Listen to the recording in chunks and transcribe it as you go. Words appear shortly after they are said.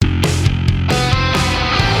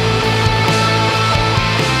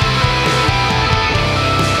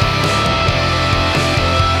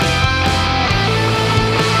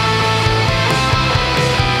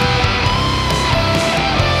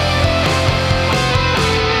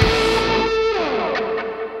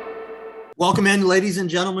Welcome in, ladies and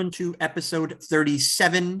gentlemen, to episode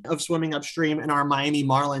 37 of Swimming Upstream in our Miami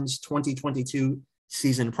Marlins 2022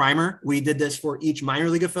 season primer. We did this for each minor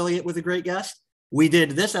league affiliate with a great guest. We did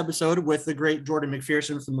this episode with the great Jordan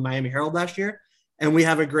McPherson from the Miami Herald last year. And we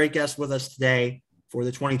have a great guest with us today for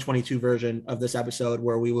the 2022 version of this episode,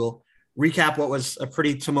 where we will recap what was a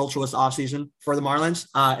pretty tumultuous offseason for the Marlins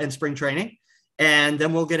and spring training. And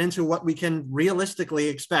then we'll get into what we can realistically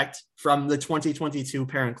expect from the 2022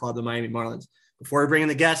 parent club, the Miami Marlins. Before we bring in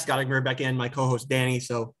the guest, got to bring back in my co-host, Danny.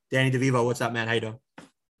 So, Danny DeVivo, what's up, man? How you doing?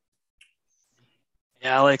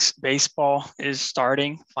 Yeah, Alex, baseball is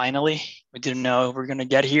starting finally. We didn't know we were going to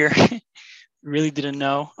get here. We really didn't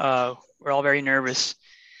know. We're all very nervous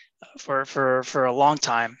for a long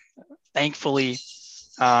time. Thankfully,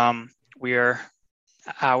 we are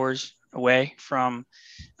hours away from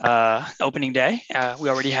opening day. We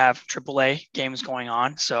already have AAA games going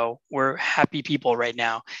on, so we're happy people right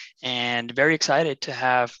now and very excited to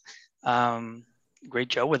have great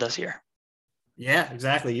Joe with us here. Yeah,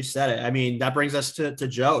 exactly. You said it. I mean, that brings us to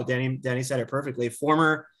Joe. Danny said it perfectly.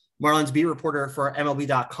 Former Marlins beat reporter for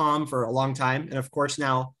MLB.com for a long time, and of course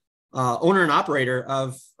now owner and operator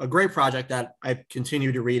of a great project that I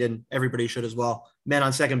continue to read, and everybody should as well, Men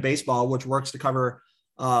on Second Baseball, which works to cover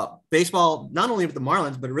baseball, not only with the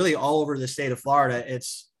Marlins, but really all over the state of Florida.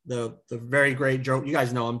 It's the very great Joe. You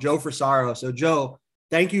guys know him, Joe Frisaro. So Joe,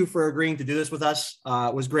 thank you for agreeing to do this with us.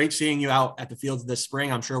 It was great seeing you out at the fields this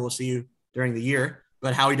spring. I'm sure we'll see you during the year,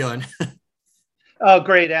 but how are we doing? Oh,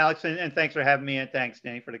 great, Alex. And thanks for having me. And thanks,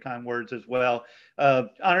 Danny, for the kind words as well.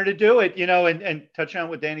 Honored to do it, and touch on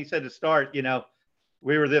what Danny said to start,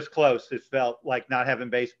 we were this close. It felt like not having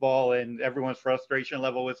baseball, and everyone's frustration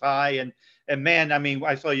level was high. And man, I mean,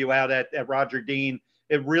 I saw you out at Roger Dean.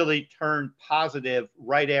 It really turned positive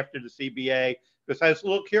right after the CBA, because I was a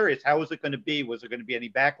little curious. How was it going to be? Was there going to be any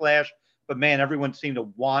backlash? But man, everyone seemed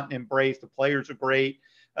to want and embrace. The players are great.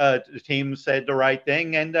 The team said the right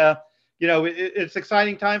thing. And, it's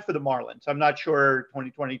exciting time for the Marlins. I'm not sure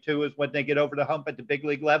 2022 is when they get over the hump at the big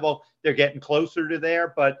league level. They're getting closer to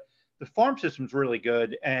there, but the farm system's really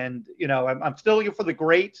good. And, I'm still looking for the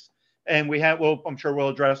greats. And I'm sure we'll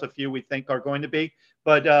address a few we think are going to be,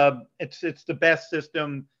 but it's the best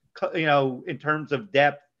system, in terms of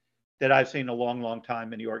depth that I've seen in a long, long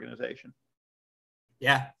time in the organization.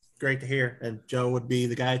 Yeah, great to hear. And Joe would be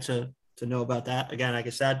the guy to know about that. Again, like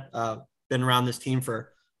I said, been around this team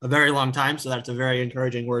for a very long time. So that's a very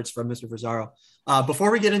encouraging words from Mr. Frisaro. Before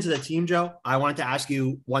we get into the team, Joe, I wanted to ask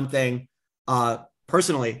you one thing.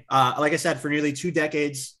 Personally, like I said, for nearly 2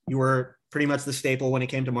 decades, you were pretty much the staple when it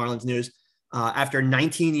came to Marlins news. After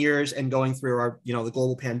 19 years and going through the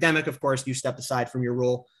global pandemic, of course, you stepped aside from your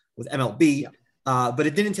role with MLB. But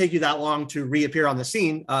it didn't take you that long to reappear on the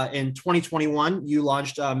scene. In 2021, you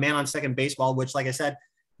launched Man on Second Baseball, which, like I said,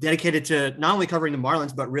 dedicated to not only covering the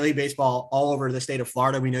Marlins, but really baseball all over the state of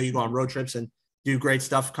Florida. We know you go on road trips and do great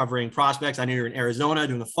stuff covering prospects. I know you're in Arizona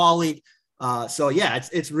doing the fall league. So yeah,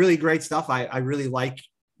 it's really great stuff. I really like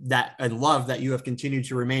that. I love that you have continued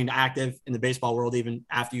to remain active in the baseball world, even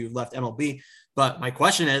after you've left MLB. But my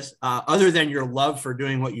question is, other than your love for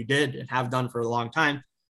doing what you did and have done for a long time,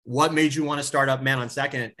 what made you want to start up Man on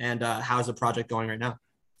Second, and how's the project going right now?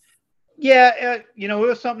 Yeah, it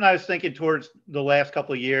was something I was thinking towards the last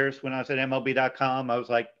couple of years when I was at MLB.com. I was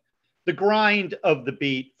like, the grind of the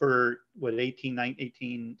beat for 18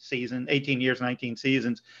 years, 19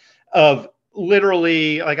 seasons of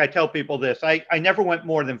literally, like I tell people this, I never went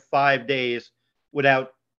more than 5 days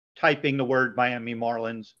without typing the word Miami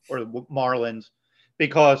Marlins or Marlins,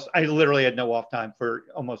 because I literally had no off time for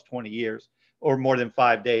almost 20 years or more than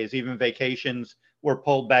 5 days. Even vacations were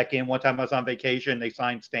pulled back in. One time I was on vacation, they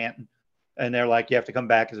signed Stanton, and they're like, you have to come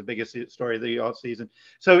back as the biggest story of the off season.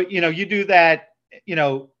 So, you do that,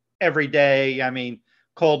 every day. I mean,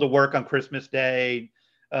 called to work on Christmas Day,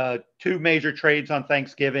 2 major trades on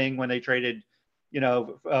Thanksgiving when they traded,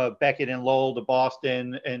 Beckett and Lowell to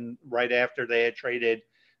Boston. And right after they had traded,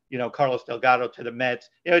 Carlos Delgado to the Mets.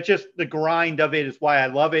 It's just the grind of it is why I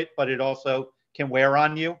love it, but it also can wear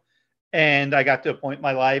on you. And I got to a point in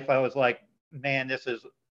my life, I was like, man, this is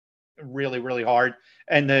really, really hard.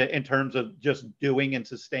 And in terms of just doing and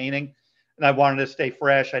sustaining, and I wanted to stay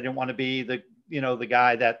fresh. I didn't want to be the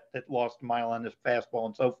guy that lost a mile on his fastball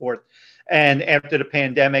and so forth. And after the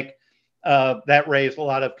pandemic, that raised a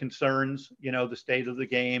lot of concerns, the state of the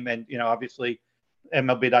game. And, obviously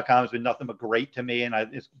MLB.com has been nothing but great to me. And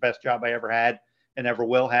it's the best job I ever had and ever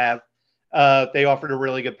will have. They offered a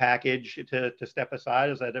really good package to step aside.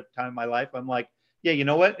 As at a time in my life, I'm like, yeah, you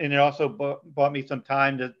know what? And it also bought me some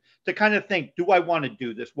time to kind of think, do I want to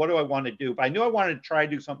do this? What do I want to do? But I knew I wanted to try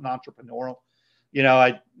to do something entrepreneurial.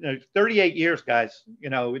 38 years, guys,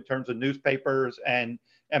 in terms of newspapers and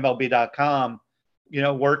MLB.com,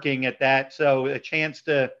 working at that. So a chance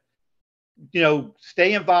to,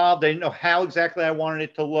 stay involved. I didn't know how exactly I wanted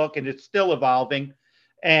it to look, and it's still evolving.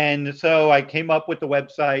 And so I came up with the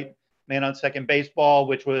website, Man on Second Baseball,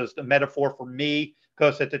 which was the metaphor for me,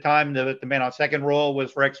 because at the time the Man on Second rule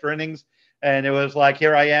was for extra innings. And it was like,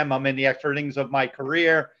 here I am, I'm in the extra innings of my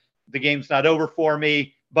career. The game's not over for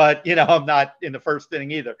me, but I'm not in the first inning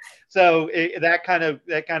either. So that kind of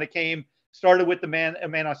started with the Man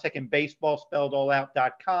on Second Baseball, spelled all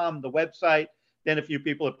out.com, the website. Then a few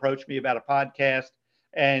people approached me about a podcast.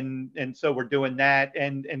 And so we're doing that.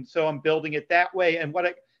 And so I'm building it that way. And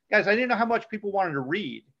guys, I didn't know how much people wanted to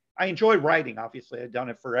read. I enjoy writing, obviously. I've done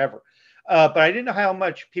it forever. But I didn't know how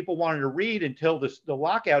much people wanted to read until the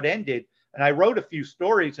lockout ended. And I wrote a few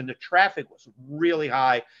stories, and the traffic was really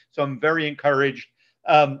high. So I'm very encouraged.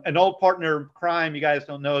 An old partner in crime, you guys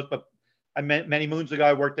don't know it, but I met many moons ago,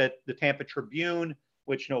 I worked at the Tampa Tribune,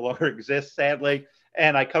 which no longer exists, sadly.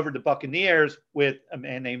 And I covered the Buccaneers with a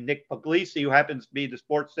man named Nick Puglisi, who happens to be the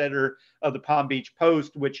sports editor of the Palm Beach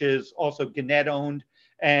Post, which is also Gannett owned.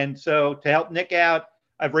 And so to help Nick out,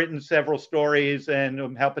 I've written several stories, and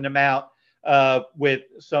I'm helping him out with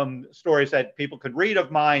some stories that people could read of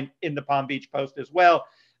mine in the Palm Beach Post as well.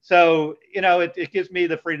 So, it gives me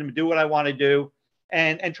the freedom to do what I want to do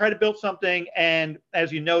and try to build something. And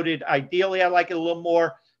as you noted, ideally, I like it a little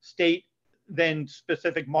more state than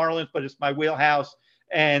specific Marlins, but it's my wheelhouse.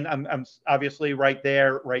 And I'm obviously right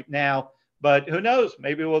there right now. But who knows?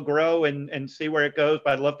 Maybe we'll grow and see where it goes.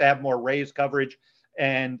 But I'd love to have more Rays coverage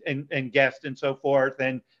and guests and so forth.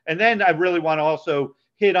 And then I really want to also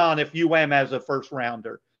hit on if UM as a first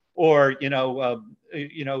rounder, or the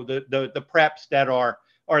preps that are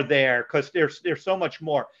there, because there's so much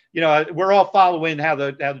more. We're all following how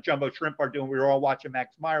the Jumbo Shrimp are doing. We were all watching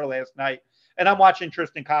Max Meyer last night, and I'm watching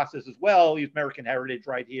Tristan Casas as well. He's American Heritage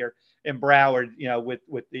right here in Broward.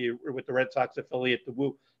 With the Red Sox affiliate,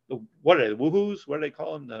 what are they, the Woohoos? What do they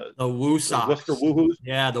call them? The Woo Sox. Worcester Woohoos.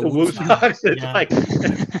 Yeah, the Woo Sox. It's yeah. like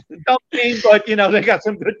dumb team, but they got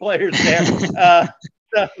some good players there.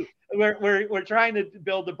 So we're trying to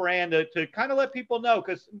build the brand to kind of let people know,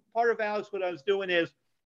 because part of Alex, what I was doing is,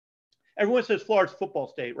 everyone says Florida's football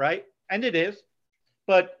state, right? And it is.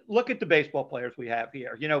 But look at the baseball players we have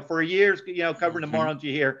here. For years, covering the Marlins,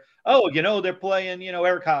 you hear, they're playing,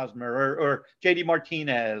 Eric Hosmer or JD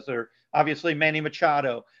Martinez, or obviously Manny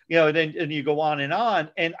Machado, and you go on. And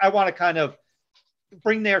I want to kind of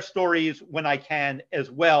bring their stories when I can,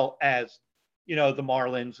 as well as, the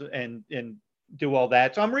Marlins, and do all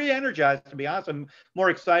that. So I'm re-energized, to be honest. I'm more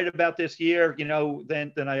excited about this year,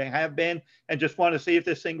 than I have been, and just want to see if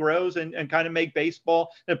this thing grows and kind of make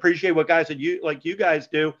baseball, and appreciate what guys like you guys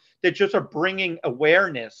do, that just are bringing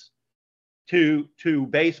awareness to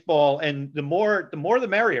baseball. And the more the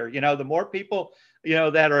merrier, the more people,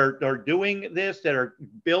 that are doing this, that are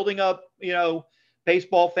building up,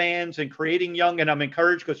 baseball fans and creating young. And I'm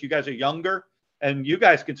encouraged, because you guys are younger, and you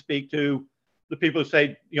guys can speak to the people who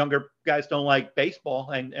say younger guys don't like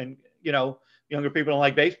baseball, and younger people don't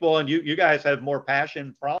like baseball, and you guys have more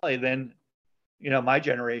passion probably than my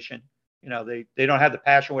generation. They don't have the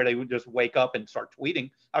passion where they would just wake up and start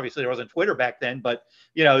tweeting. Obviously there wasn't Twitter back then, but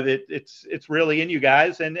it's really in you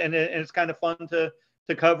guys, and it's kind of fun to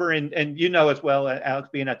cover, and as well, Alex,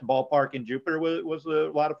 being at the ballpark in Jupiter was a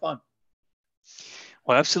lot of fun.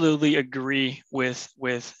 Well, absolutely agree with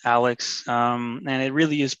Alex. And it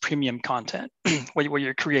really is premium content, what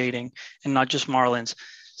you're creating, and not just Marlins.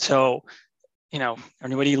 So,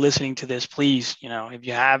 anybody listening to this, please, if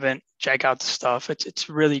you haven't, check out the stuff. It's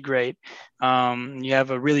really great. You have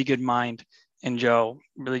a really good mind, and Joe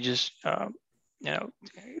really just,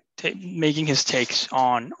 making his takes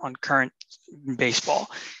on current baseball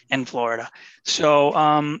in Florida.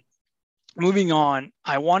 So, moving on,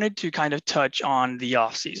 I wanted to kind of touch on the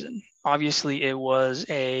offseason. Obviously, it was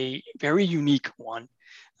a very unique one,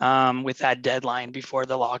 with that deadline before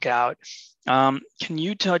the lockout. Can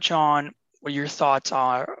you touch on what your thoughts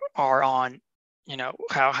are on,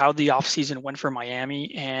 how the offseason went for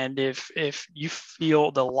Miami, and if you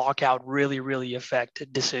feel the lockout really, really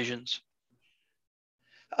affected decisions?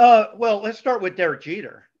 Well, let's start with Derek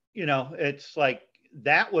Jeter. It's like,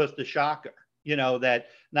 that was the shocker. That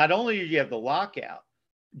not only did you have the lockout,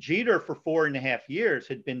 Jeter for 4.5 years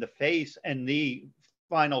had been the face and the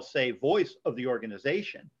final say voice of the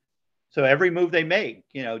organization. So every move they made,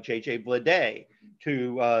 JJ Bleday,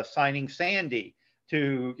 to signing Sandy,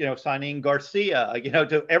 to, signing Garcia,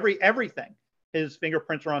 to everything. his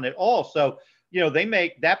fingerprints are on it all. So, they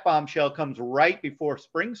make that bombshell comes right before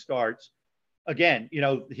spring starts. Again,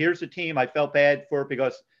 here's a team I felt bad for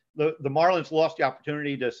because the Marlins lost the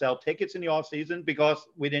opportunity to sell tickets in the offseason because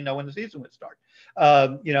we didn't know when the season would start.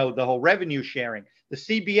 The whole revenue sharing, the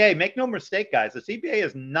CBA, make no mistake, guys, the CBA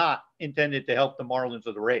is not intended to help the Marlins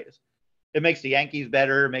or the Rays. It makes the Yankees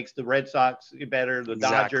better, it makes the Red Sox better, the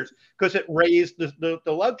Dodgers, because it raised the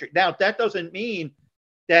luxury. Now, that doesn't mean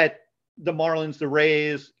that the Marlins, the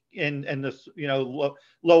Rays, and the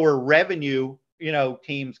lower revenue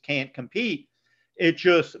teams can't compete. It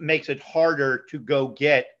just makes it harder to go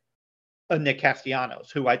get a Nick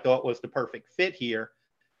Castellanos, who I thought was the perfect fit here.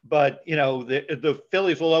 But the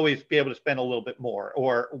Phillies will always be able to spend a little bit more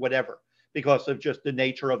or whatever because of just the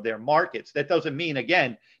nature of their markets. That doesn't mean,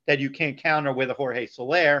 again, that you can't counter with a Jorge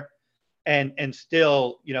Soler and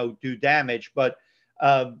still do damage. But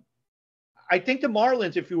I think the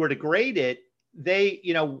Marlins, if you were to grade it, they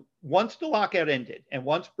once the lockout ended and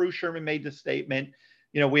once Bruce Sherman made the statement,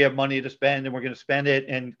 we have money to spend and we're going to spend it,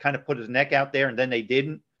 and kind of put his neck out there, and then they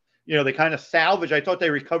didn't. They kind of salvaged. I thought they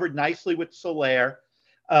recovered nicely with Soler,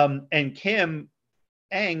 and Kim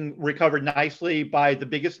Ng recovered nicely by the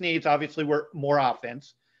biggest needs. Obviously, were more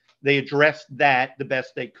offense. They addressed that the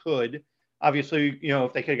best they could. Obviously,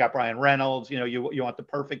 if they could have got Brian Reynolds, you want the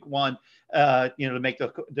perfect one, to make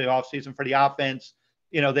the offseason for the offense.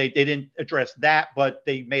 They didn't address that, but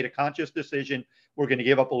they made a conscious decision. We're going to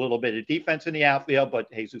give up a little bit of defense in the outfield,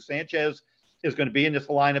 but Jesus Sanchez is going to be in this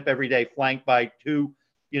lineup every day, flanked by two,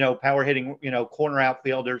 power hitting, corner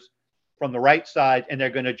outfielders from the right side, and they're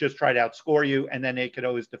going to just try to outscore you, and then they could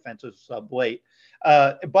always defensive sub late.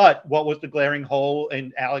 But what was the glaring hole?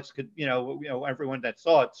 And Alex could, everyone that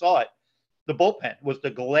saw it. The bullpen was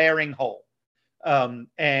the glaring hole,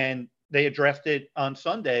 and they addressed it on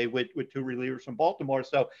Sunday with two relievers from Baltimore.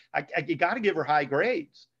 So you got to give her high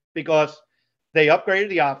grades because they upgraded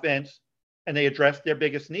the offense and they addressed their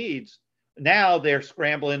biggest needs. Now they're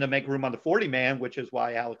scrambling to make room on the 40-man, which is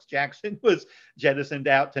why Alex Jackson was jettisoned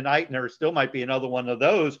out tonight. And there still might be another one of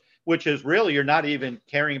those, which is really, you're not even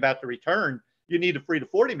caring about the return. You need to free the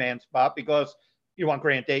 40-man spot because you want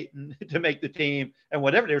Grant Dayton to make the team and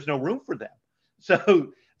whatever. There's no room for them.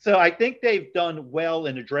 So I think they've done well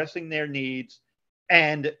in addressing their needs.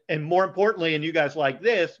 And more importantly, and you guys like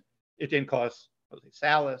this, it didn't cost Jose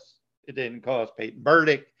Salas. It didn't cost Peyton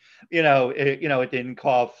Burdick. It didn't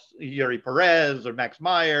cost Yuri Perez or Max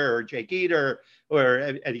Meyer or Jake Eater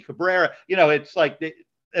or Eddie Cabrera. It's like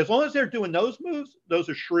as long as they're doing those moves, those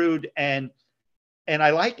are shrewd and I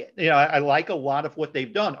like it. I like a lot of what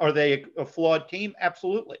they've done. Are they a flawed team?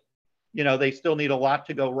 Absolutely. They still need a lot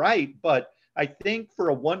to go right, but I think for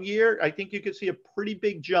a 1 year, I think you could see a pretty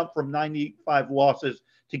big jump from 95 losses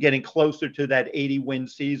to getting closer to that 80 win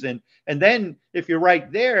season. And then if you're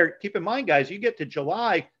right there, keep in mind, guys, you get to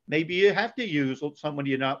July, maybe you have to use someone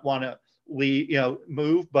you not want to leave,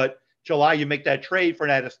 move, but July, you make that trade for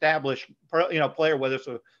that established, player, whether it's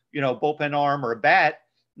a, bullpen arm or a bat.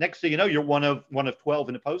 Next thing you know, you're one of 12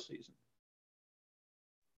 in the postseason.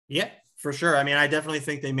 Yeah, for sure. I mean, I definitely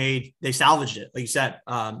think they salvaged it. Like you said,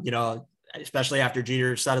 especially after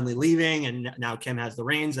Jeter suddenly leaving and now Kim has the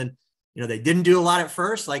reins, and, they didn't do a lot at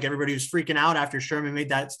first. Like everybody was freaking out after Sherman made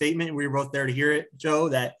that statement. We were both there to hear it, Joe,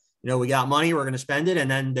 that, we got money, we're going to spend it.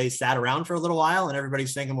 And then they sat around for a little while and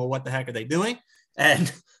everybody's thinking, well, what the heck are they doing?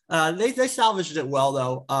 And they salvaged it well,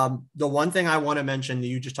 though. The one thing I want to mention,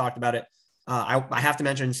 you just talked about it. I have to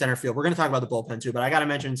mention center field. We're going to talk about the bullpen too, but I got to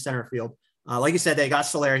mention center field. Like you said, they got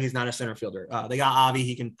Soler. He's not a center fielder. They got Avi.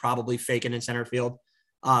 He can probably fake it in center field.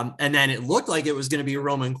 And then it looked like it was going to be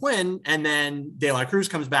Roman Quinn. And then De La Cruz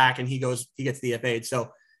comes back and he gets DFA'd.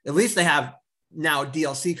 So at least they have now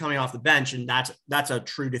DLC coming off the bench. And that's a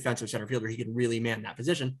true defensive center fielder. He can really man that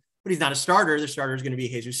position, but he's not a starter. The starter is going to be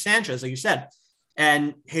Jesus Sanchez, like you said.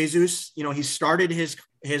 And Jesus, he started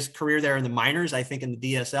his career there in the minors, I think in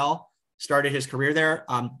the DSL, started his career there.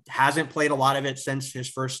 Hasn't played a lot of it since his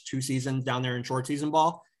first 2 seasons down there in short season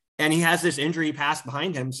ball. And he has this injury past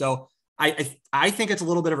behind him. So I think it's a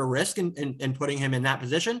little bit of a risk in putting him in that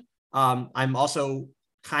position. I'm also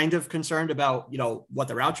kind of concerned about, what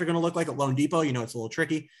the routes are going to look like at Lone Depot. It's a little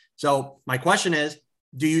tricky. So my question is,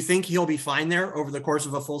 do you think he'll be fine there over the course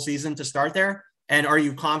of a full season to start there? And are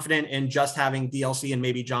you confident in just having DLC and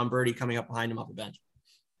maybe John Birdie coming up behind him off the bench?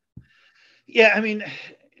 Yeah, I mean,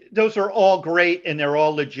 those are all great and they're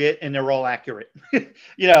all legit and they're all accurate.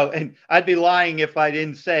 And I'd be lying if I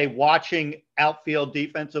didn't say watching outfield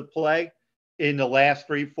defensive play in the last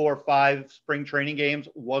 3, 4, 5 spring training games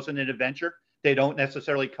wasn't an adventure. They don't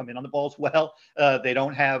necessarily come in on the balls well. They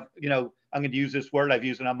don't have, I'm going to use this word. I've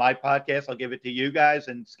used it on my podcast. I'll give it to you guys.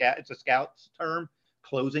 And it's a scout's term,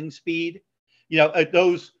 closing speed.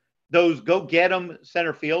 Those go get them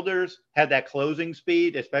center fielders have that closing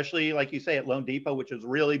speed, especially like you say at Lone Depot, which is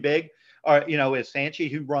really big. Or, is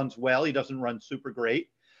Sanchi, who runs well. He doesn't run super great.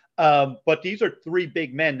 But these are three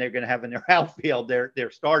big men they're going to have in their outfield.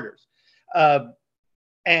 They're starters.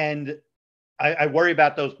 And I worry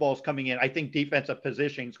about those balls coming in. I think defensive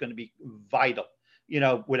positioning is going to be vital,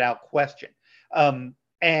 without question.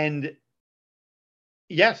 And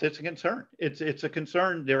yes, it's a concern. It's a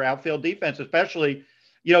concern, their outfield defense, especially,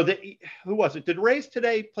 who was it? Did Rays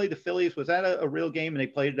today play the Phillies? Was that a real game? And they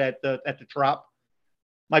played it at the Trop?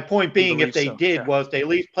 My point being, if they did, was they at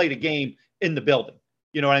least played a game in the building.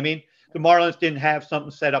 You know what I mean? The Marlins didn't have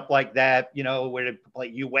something set up like that, where they play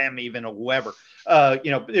even or whoever.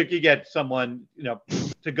 If you get someone,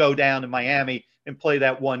 to go down to Miami and play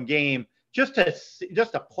that one game just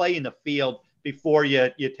to play in the field before you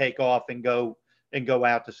take off and go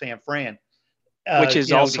out to San Fran. Which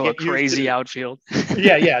is also a crazy outfield.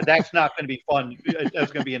 Yeah. That's not going to be fun.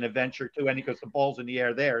 That's going to be an adventure too, and because the ball's in the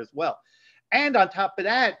air there as well. And on top of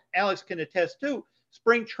that, Alex can attest too,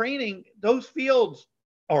 spring training, those fields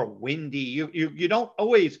are windy. You don't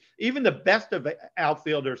always, even the best of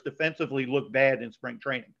outfielders defensively look bad in spring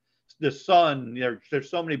training. The sun, there's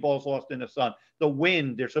so many balls lost in the sun. The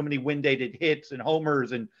wind, there's so many wind-aided hits and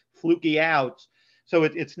homers and fluky outs. So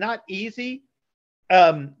it's not easy.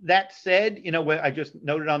 That said, I just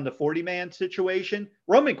noted on the 40-man situation,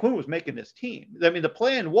 Roman Quinn was making this team. I mean, the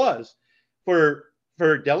plan was for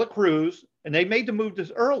De La Cruz, and they made the move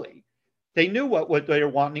this early. They knew what they were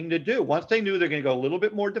wanting to do. Once they knew they're going to go a little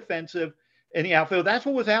bit more defensive in the outfield, that's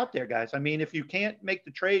what was out there, guys. I mean, if you can't make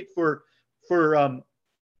the trade for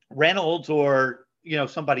Reynolds or,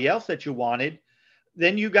 somebody else that you wanted,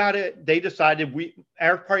 then they decided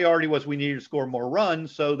our priority was we needed to score more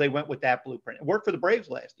runs. So they went with that blueprint. It worked for the Braves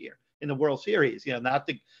last year in the World Series.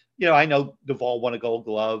 I know Duvall won a Gold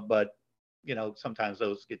Glove, but sometimes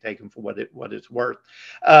those get taken for what it's worth.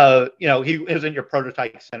 He isn't your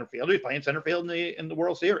prototype center fielder. He's playing center field in the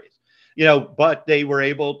World Series, but they were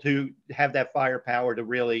able to have that firepower to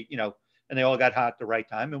really, and they all got hot at the right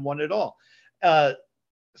time and won it all.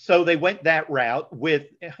 So they went that route with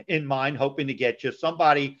in mind, hoping to get just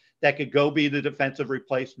somebody that could go be the defensive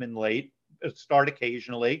replacement late, start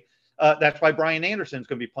occasionally. That's why Brian Anderson's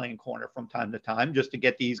going to be playing corner from time to time, just to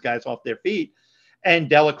get these guys off their feet. And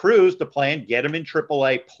De La Cruz, the plan, get him in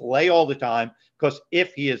AAA, play all the time, because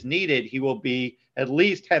if he is needed, he will be at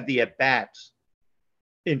least have the at-bats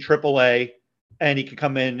in AAA, and he can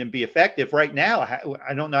come in and be effective. Right now,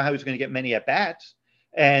 I don't know how he's going to get many at-bats.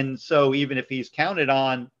 And so even if he's counted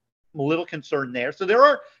on, I'm a little concerned there. So there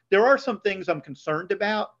are some things I'm concerned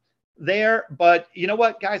about there. But you know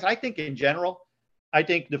what, guys? I think in general, I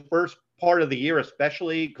think the first part of the year,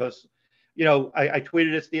 especially because, I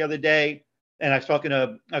tweeted this the other day, and I was talking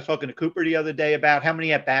to Cooper the other day about how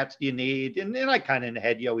many at-bats do you need? And I kind of in the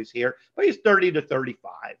head, you always hear, but he's 30 to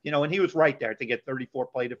 35, and he was right there to get 34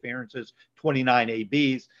 plate appearances, 29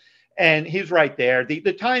 ABs. And he's right there.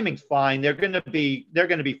 The timing's fine. They're going to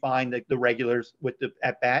be fine, the regulars with the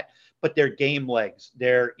at-bat, but their game legs,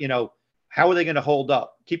 how are they going to hold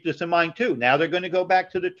up? Keep this in mind too. Now they're going to go back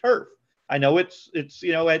to the turf. I know it's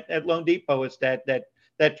at Lone Depot, it's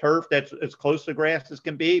that turf that's as close to grass as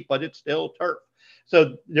can be, but it's still turf.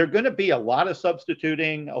 So they're going to be a lot of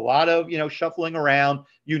substituting, a lot of, shuffling around.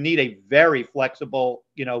 You need a very flexible,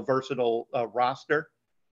 versatile roster.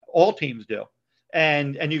 All teams do.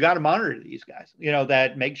 And you got to monitor these guys,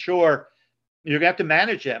 that make sure you're going to have to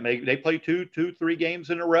manage them. They play 2-3 games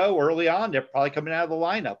in a row early on. They're probably coming out of the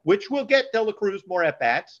lineup, which will get De La Cruz more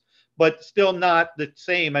at-bats, but still not the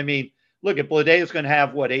same. I mean, look, at Bleday is going to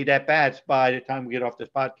have 8 at-bats by the time we get off this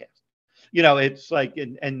podcast. It's like,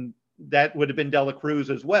 and that would have been De La Cruz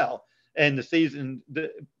as well. And the season,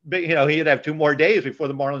 he'd have 2 more days before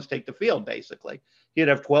the Marlins take the field, basically. He'd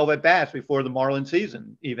have 12 at-bats before the Marlins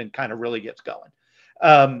season even kind of really gets going.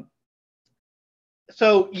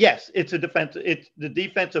 So yes, it's the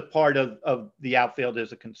defensive part of the outfield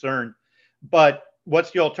is a concern, but what's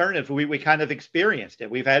the alternative? We kind of experienced it.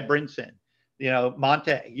 We've had Brinson,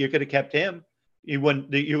 Monte, you could have kept him.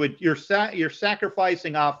 You're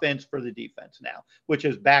sacrificing offense for the defense now, which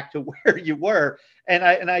is back to where you were. And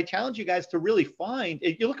I challenge you guys to really find,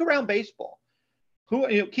 if you look around baseball,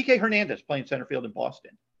 Kike Hernandez playing center field in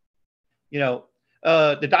Boston, the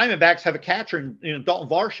Diamondbacks have a catcher in Dalton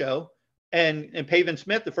Varsho and Pavin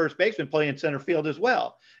Smith, the first baseman, playing center field as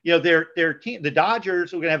well. You know, their team, the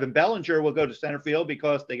Dodgers, who are going to have Bellinger, will go to center field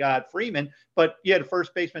because they got Freeman. But yeah, the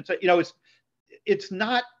first baseman. You know, it's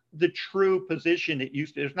not the true position it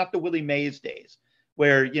used to. It's not the Willie Mays days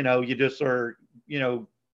where, you know, you just are, you know,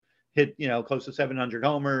 hit, you know, close to 700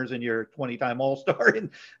 homers and you're 20-time All-Star, and,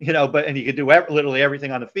 you know, and you can do literally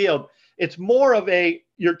everything on the field. It's more of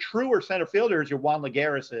your truer center fielders, your Juan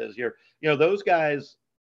Lagares is, you know, those guys,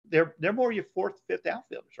 they're more your fourth, fifth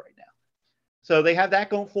outfielders right now. So they have that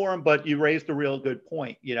going for them, but you raised a real good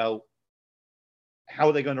point. You know, how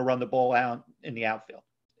are they going to run the ball out in the outfield?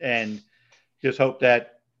 And just hope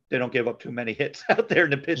that they don't give up too many hits out there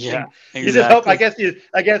in the pitching. Yeah, exactly. You just hope. I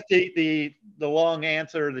guess the long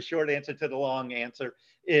answer, the short answer to the long answer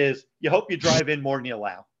is you hope you drive in more than you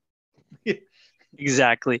allow.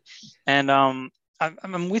 Exactly, and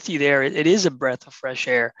I'm with you there. It is a breath of fresh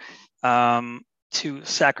air to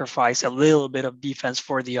sacrifice a little bit of defense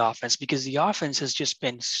for the offense, because the offense has just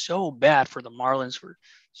been so bad for the Marlins for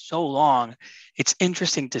so long. It's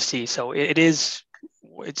interesting to see. So it's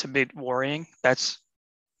a bit worrying. That's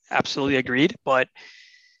absolutely agreed. But,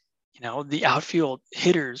 you know, the outfield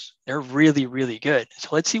hitters, they're really, really good. So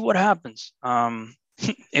let's see what happens.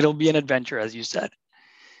 It'll be an adventure, as you said.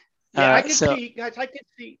 Yeah, I could see, guys,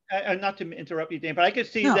 not to interrupt you, Dan, but I could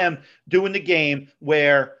see them doing the game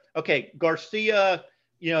where, okay, Garcia,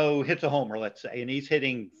 you know, hits a homer, let's say, and he's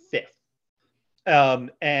hitting fifth.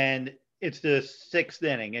 And it's the sixth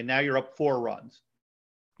inning, and now you're up 4 runs.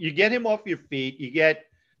 You get him off your feet, you get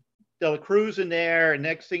De La Cruz in there, and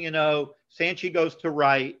next thing you know, Sanchi goes to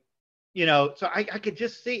right. You know, so I could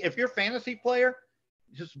just see, if you're a fantasy player,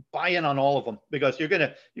 just buy in on all of them, because you're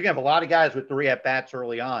gonna have a lot of guys with 3 at-bats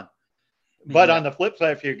early on. But on the flip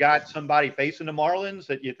side, if you got somebody facing the Marlins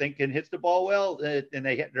that you think can hit the ball well, and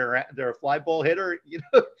they hit they're a fly ball hitter, you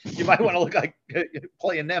know, you might want to look like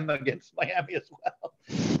playing them against Miami as well,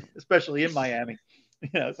 especially in Miami. You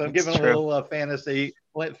know, so I'm giving a little fantasy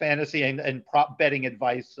and prop betting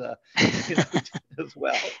advice you know, as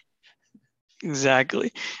well.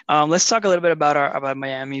 Exactly. Let's talk a little bit about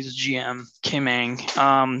Miami's GM, Kim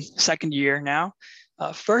Ng. Second year now.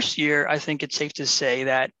 First year, I think it's safe to say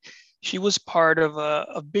that she was part of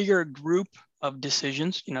a bigger group of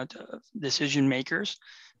decisions, you know, decision makers,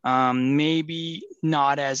 maybe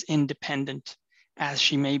not as independent as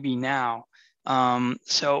she may be now.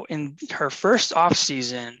 So in her first off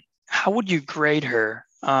season, how would you grade her?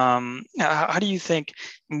 How do you think,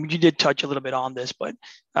 you did touch a little bit on this, but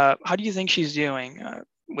how do you think she's doing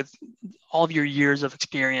with all of your years of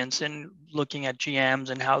experience and looking at GMs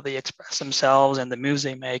and how they express themselves and the moves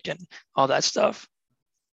they make and all that stuff?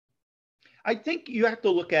 I think you have to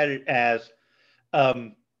look at it as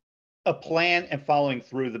a plan and following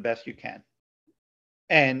through the best you can,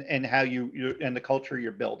 and how you and the culture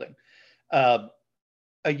you're building. A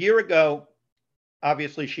year ago,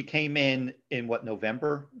 obviously, she came in what,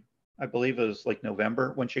 November? I believe it was like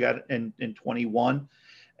November when she got in 21.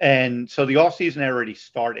 And so the offseason had already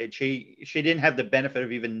started. She didn't have the benefit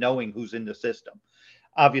of even knowing who's in the system.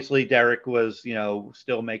 Obviously, Derek was, you know,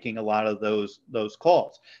 still making a lot of those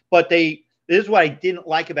calls. But this is what I didn't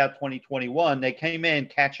like about 2021. They came in,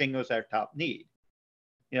 catching was our top need.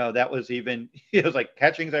 You know, that was even, it was like,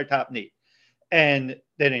 catching's our top need. And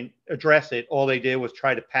they didn't address it. All they did was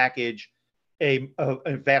try to package a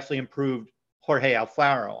vastly improved Jorge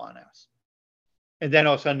Alfaro on us. And then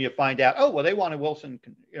all of a sudden you find out, oh, well, they wanted Wilson,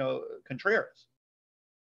 you know, Contreras.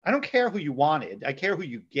 I don't care who you wanted. I care who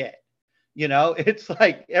you get. You know, it's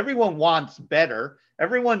like everyone wants better.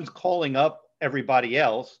 Everyone's calling up everybody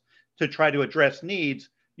else to try to address needs.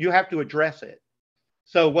 You have to address it.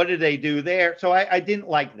 So what did they do there? So I didn't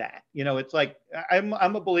like that. You know, it's like, I'm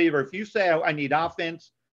a believer. If you say I need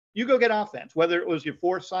offense, you go get offense, whether it was your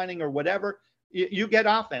fourth signing or whatever, you get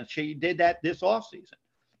offense. She did that this offseason.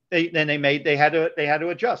 They had to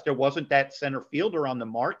adjust. There wasn't that center fielder on the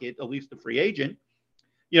market, at least the free agent.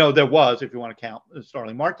 You know, there was, if you want to count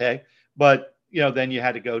Starling Marte, but, you know, then you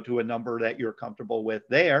had to go to a number that you're comfortable with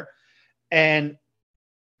there. And,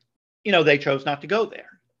 you know, they chose not to go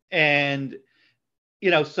there. And,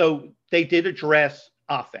 you know, so they did address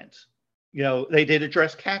offense. You know, they did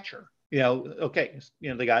address catcher. You know, okay, you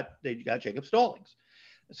know, they got Jacob Stallings.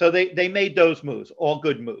 So they made those moves, all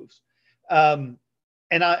good moves. And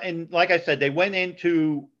like I said, they went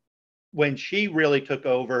into, when she really took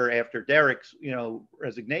over after Derek's, you know,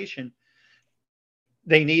 resignation,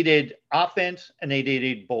 they needed offense and they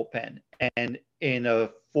needed bullpen. And in a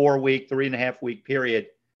 3.5 week period,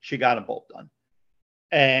 she got them both done.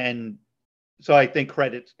 And So I think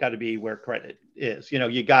credit's got to be where credit is.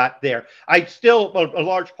 You got there. I still, a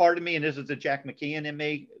large part of me, and this is the Jack McKeon in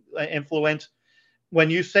me influence. When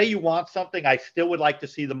you say you want something, I still would like to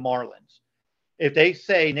see the Marlins. If they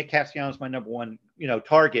say Nick Castellanos my number one,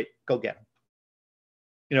 target, go get him.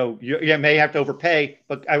 You may have to overpay,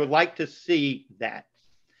 but I would like to see that.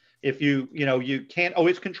 If you can't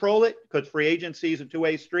always control it because free agency is a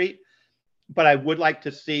two-way street, but I would like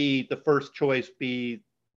to see the first choice be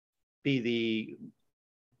the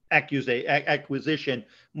acquisition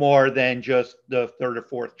more than just the third or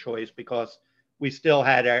fourth choice, because we still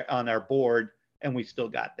had it on our board and we still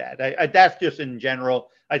got that. That's just in general.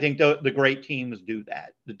 I think the great teams do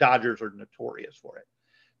that. The Dodgers are notorious for it.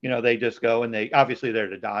 They just go and obviously they're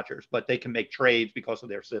the Dodgers, but they can make trades because of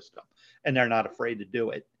their system and they're not afraid to do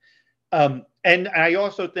it. And I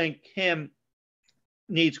also think Kim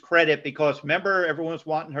needs credit because remember everyone was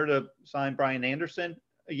wanting her to sign Brian Anderson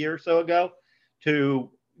a year or so ago to,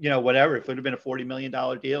 whatever. If it would have been a $40 million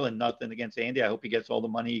deal, and nothing against Andy, I hope he gets all the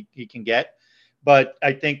money he can get. But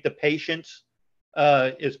I think the patience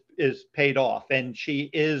is paid off, and she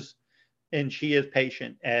is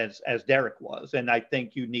patient as Derek was. And I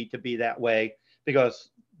think you need to be that way because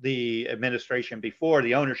the administration before,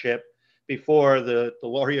 the ownership before, the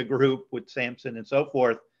Loria group with Sampson and so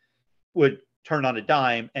forth would turn on a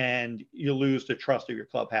dime, and you lose the trust of your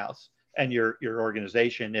clubhouse and your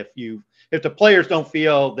organization. If the players don't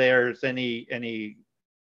feel there's any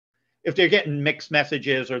if they're getting mixed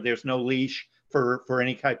messages or there's no leash for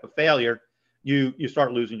any type of failure, you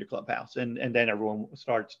start losing your clubhouse, and then everyone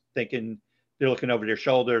starts thinking they're looking over their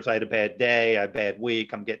shoulders. I had a bad day, I had a bad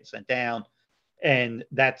week, I'm getting sent down. And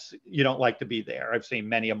you don't like to be there. I've seen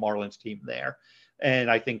many a Marlins team there.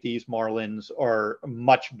 And I think these Marlins are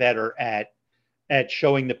much better at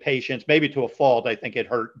showing the patience, maybe to a fault. I think it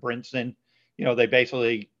hurt Brinson. They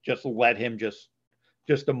basically just let him just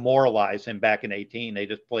demoralize him back in 2018. They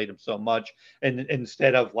just played him so much. And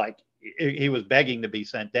instead of he was begging to be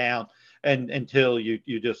sent down, and until you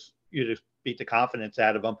just beat the confidence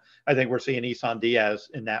out of him. I think we're seeing Isan Diaz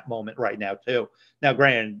in that moment right now too. Now,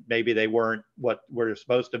 granted, maybe they weren't what we're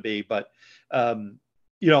supposed to be, but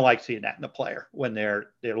you don't like seeing that in a player when they're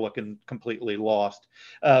looking completely lost.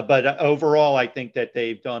 But overall, I think that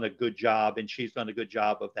they've done a good job, and she's done a good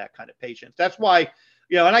job of that kind of patience. That's why,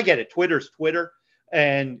 and I get it. Twitter's Twitter,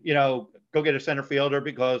 and go get a center fielder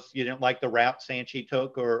because you didn't like the route Sanchi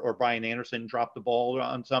took, or Brian Anderson dropped the ball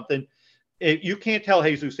on something. You can't tell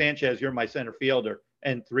Jesus Sanchez you're my center fielder,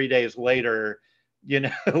 and 3 days later,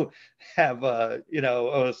 have all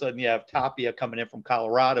of a sudden you have Tapia coming in from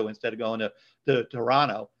Colorado instead of going to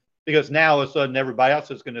Toronto, because now all of a sudden everybody else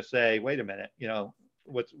is going to say, wait a minute,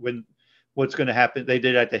 what's going to happen? They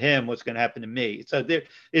did that to him. What's going to happen to me? So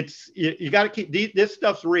you got to keep this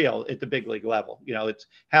stuff's real at the big league level. It's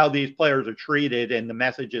how these players are treated and the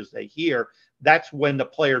messages they hear. That's when the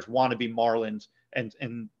players want to be Marlins and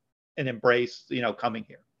embrace, coming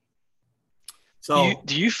here. So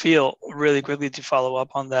do you feel, really quickly to follow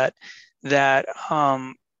up on that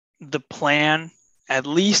the plan, at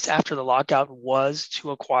least after the lockout, was to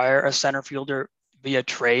acquire a center fielder via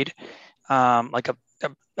trade, like a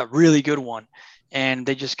really good one, and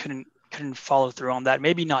they just couldn't follow through on that?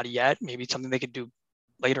 Maybe not yet. Maybe it's something they could do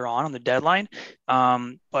later on the deadline.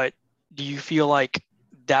 But do you feel like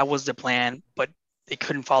that was the plan, but they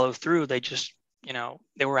couldn't follow through? They just,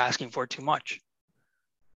 they were asking for too much.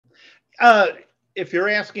 If you're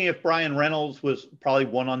asking if Brian Reynolds was probably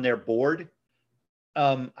one on their board,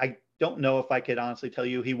 I don't know if I could honestly tell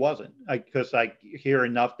you he wasn't, because I hear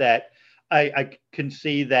enough that I can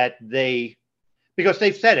see that because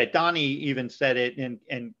they've said it. Donnie even said it, and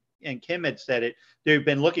Kim had said it. They've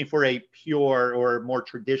been looking for a pure or more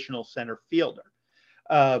traditional center fielder.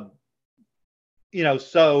 But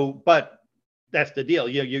that's the deal.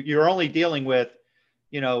 You're only dealing with,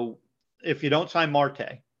 if you don't sign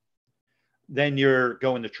Marte, then you're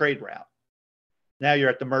going the trade route. Now you're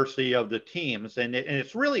at the mercy of the teams, and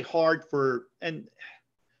it's really hard the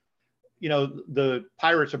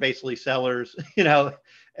Pirates are basically sellers,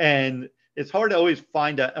 and it's hard to always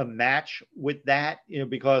find a match with that,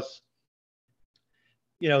 because,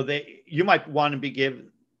 you might want to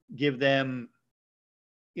give them,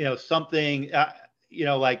 something,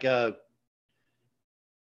 like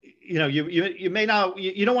you may not,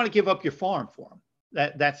 you don't want to give up your farm for them.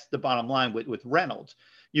 That's the bottom line with Reynolds.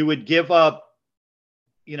 You would give up,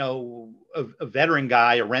 a veteran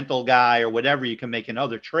guy, a rental guy, or whatever you can make in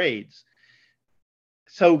other trades.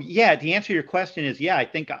 So yeah, the answer to your question is, I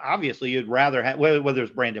think obviously you'd rather have, whether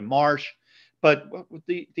it's Brandon Marsh, but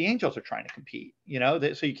the Angels are trying to compete,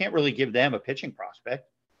 so you can't really give them a pitching prospect.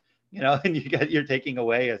 and you're taking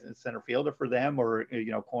away a center fielder for them, or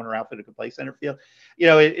corner outfit who could play center field.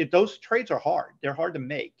 Those trades are hard. They're hard to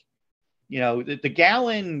make. The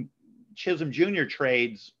Gallen Chisholm Jr.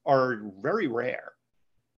 trades are very rare.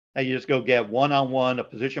 Now you just go get one-on-one a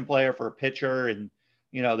position player for a pitcher, and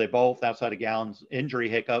they both, outside of Gallen's injury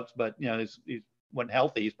hiccups, but he's when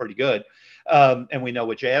healthy, he's pretty good. And we know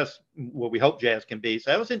what we hope Jazz can be.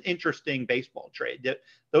 So that was an interesting baseball trade.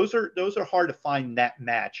 Those are hard to find that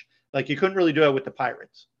match. Like, you couldn't really do it with the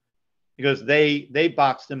Pirates because they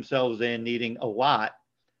boxed themselves in needing a lot.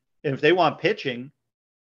 And if they want pitching,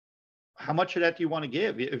 how much of that do you want to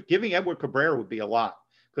give? If giving Edward Cabrera would be a lot,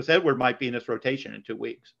 because Edward might be in this rotation in 2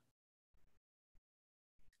 weeks.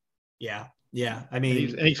 Yeah. I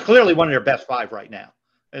mean, and he's clearly one of their best 5 right now.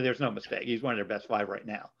 And there's no mistake. He's one of their best 5 right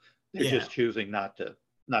now. They're just choosing not to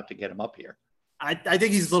get him up here. I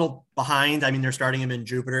think he's a little behind. I mean, they're starting him in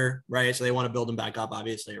Jupiter, right? So they want to build him back up,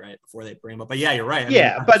 obviously, right, before they bring him up. But yeah, you're right.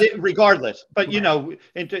 Regardless. But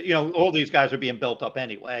all these guys are being built up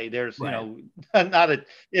anyway. There's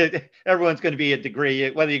everyone's going to be a degree.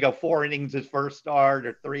 Whether you go 4 innings his first start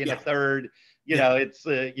or 3 and a third. It's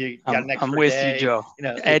you got an extra I'm with day. you, Joe.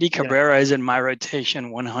 Eddie Cabrera is in my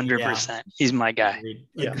rotation 100%. He's my guy.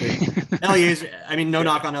 Eliezer, I mean, no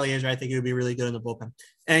knock on Eliezer. I think he would be really good in the bullpen.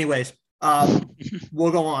 Anyways,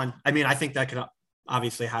 we'll go on. I mean, I think that could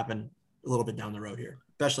obviously happen a little bit down the road here,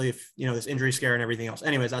 especially if, this injury scare and everything else.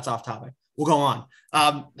 Anyways, that's off topic. We'll go on.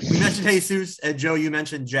 We mentioned Jesus, and Joe, you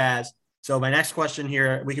mentioned Jazz. So my next question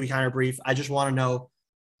here, we can be kind of brief. I just want to know,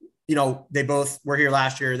 they both were here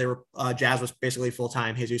last year. They were Jazz was basically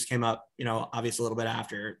full-time. Jesus came up, obviously a little bit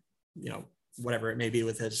after, whatever it may be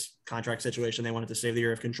with his contract situation. They wanted to save the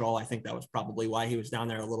year of control. I think that was probably why he was down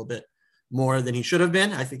there a little bit more than he should have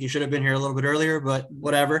been. I think he should have been here a little bit earlier, but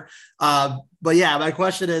whatever. But yeah, my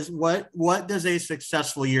question is, what does a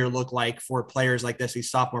successful year look like for players like this, these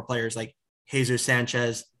sophomore players like Jesus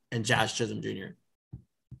Sanchez and Jazz Chisholm Jr.?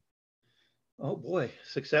 Oh boy,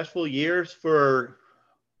 successful years for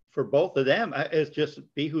both of them is just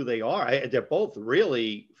be who they are. They're both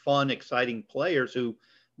really fun, exciting players who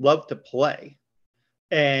love to play,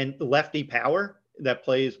 and lefty power that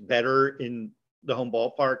plays better in the home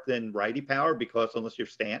ballpark than righty power, because unless you're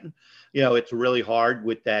Stanton, it's really hard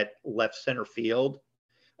with that left center field.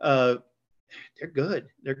 They're good.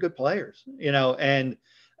 They're good players, and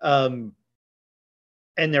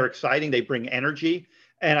they're exciting. They bring energy.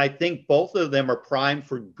 And I think both of them are primed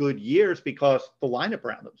for good years because the lineup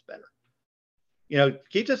around them is better.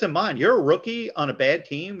 Keep this in mind. You're a rookie on a bad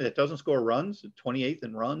team that doesn't score runs, 28th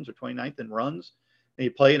in runs or 29th in runs, and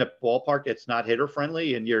you play in a ballpark that's not hitter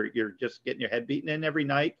friendly, and you're just getting your head beaten in every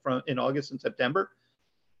night in August and September.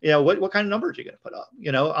 What kind of numbers are you going to put up?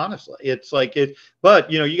 Honestly, it's like it.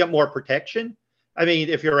 But you got more protection. I mean,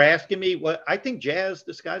 if you're asking me, I think Jazz,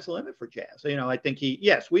 the sky's the limit for Jazz. I think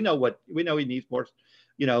we know he needs more.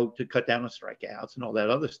 To cut down on strikeouts and all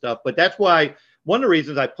that other stuff. But that's why one of the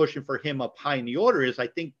reasons I'm pushing for him up high in the order is I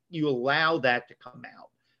think you allow that to come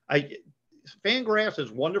out. Fangraphs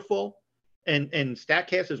is wonderful and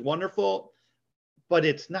StatCast is wonderful, but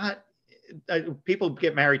it's not. People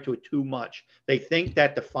get married to it too much. They think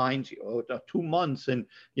that defines you. 2 months and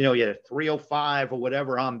you had a 305 or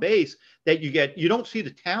whatever on base that you don't see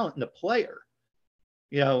the talent in the player.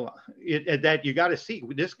 That you got to see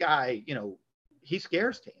this guy. He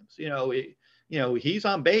scares teams. He's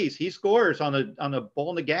on base. He scores on a ball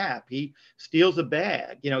in the gap. He steals a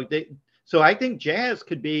bag. So I think Jazz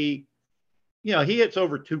could be, he hits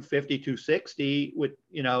over 250, 260 with,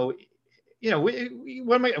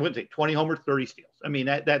 what am I would say 20 homers, 30 steals. I mean,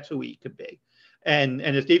 that's who he could be. And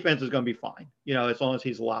his defense is going to be fine, as long as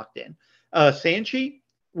he's locked in. Sanchi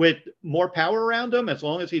with more power around him, as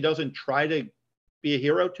long as he doesn't try to be a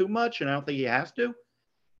hero too much, and I don't think he has to.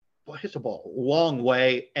 Boy, hits the ball a long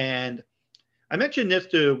way. And I mentioned this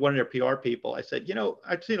to one of their PR people. I said,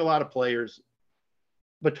 I've seen a lot of players,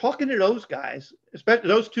 but talking to those guys, especially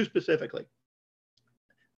those two specifically,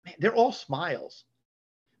 man, they're all smiles.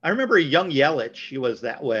 I remember a young Yelich, he was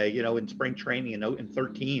that way, in spring training in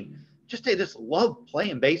 13. They just love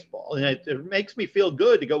playing baseball. And it makes me feel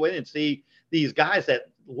good to go in and see these guys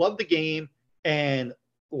that love the game and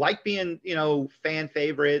like being, fan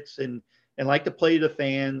favorites and like to play to the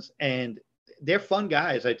fans, and they're fun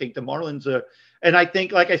guys. I think the Marlins are, and I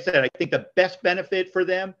think, like I said, I think the best benefit for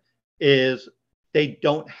them is they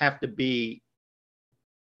don't have to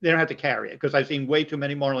carry it, because I've seen way too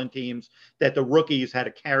many Marlin teams that the rookies had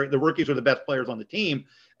to carry. The rookies are the best players on the team,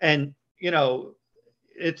 and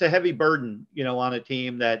it's a heavy burden, on a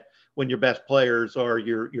team that when your best players are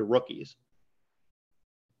your rookies.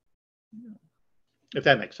 if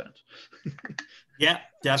that makes sense. Yeah,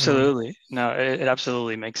 definitely. Absolutely. No, it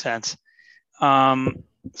absolutely makes sense.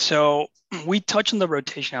 So we touched on the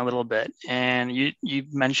rotation a little bit, and you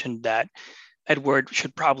mentioned that Edward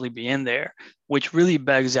should probably be in there, which really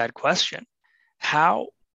begs that question. How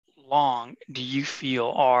long do you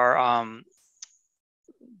feel are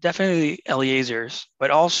definitely Eliezer's,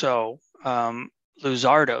 but also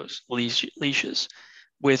Luzardo's leashes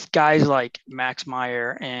with guys like Max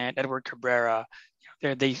Meyer and Edward Cabrera?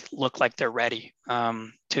 They look like they're ready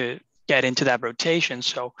to get into that rotation.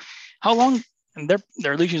 So how long? And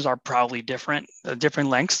their leashes are probably different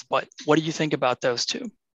lengths, but what do you think about those two?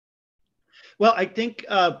 Well, I think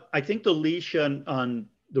the leash on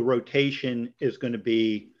the rotation is going to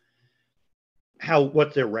be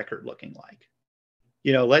what's their record looking like.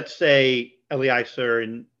 Let's say Eliezer,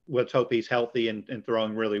 and let's hope he's healthy and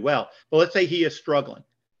throwing really well. But let's say he is struggling,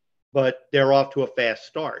 but they're off to a fast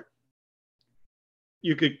start.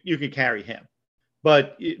 You could carry him,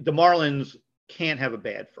 but the Marlins can't have a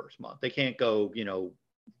bad first month. They can't go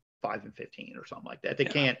 5-15 or something like that. They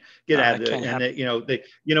can't get out of it. And they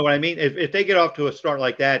what I mean? If they get off to a start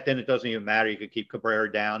like that, then it doesn't even matter. You could keep Cabrera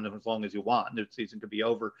down as long as you want. The season could be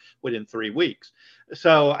over within 3 weeks.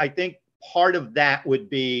 So I think part of that would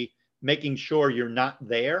be making sure you're not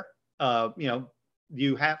there. Obviously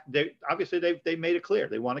they made it clear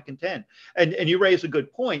they want to contend. And you raise a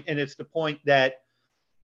good point, and it's the point that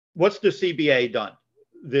what's the CBA done?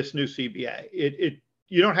 This new CBA.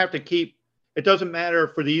 You don't have to keep. It doesn't matter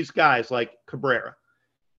for these guys like Cabrera.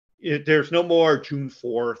 There's no more June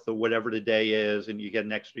 4th or whatever the day is, and you get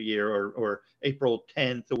an extra year, or April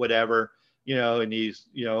 10th or whatever, and he's,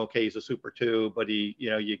 okay, he's a Super 2, but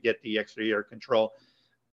you get the extra year control,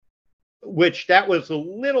 which that was a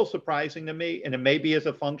little surprising to me. And it may be as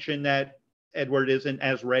a function that Edward isn't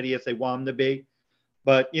as ready as they want him to be.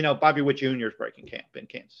 But, Bobby Witt Jr. is breaking camp in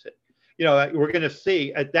Kansas City. We're going to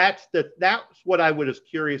see. That's what I was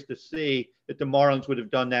curious to see, that the Marlins would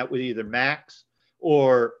have done that with either Max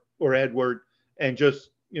or Edward, and just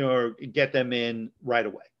get them in right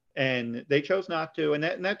away. And they chose not to, and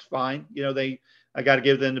that's fine. I got to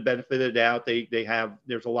give them the benefit of the doubt.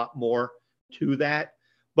 There's a lot more to that.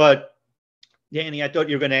 But Danny, I thought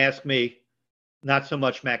you were going to ask me not so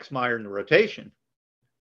much Max Meyer in the rotation,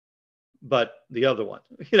 but the other one,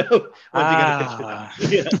 when's he going to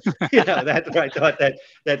pitch tonight? That's where I thought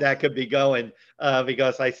that could be going,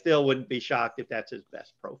 because I still wouldn't be shocked if that's his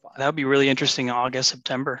best profile. That would be really interesting in August,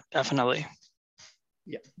 September, definitely.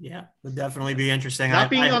 Yeah, would definitely be interesting.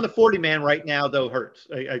 Not being on the 40-man right now, though, hurts.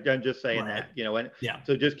 I'm just saying that,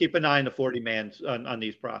 So just keep an eye on the 40-man on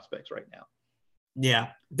these prospects right now. Yeah,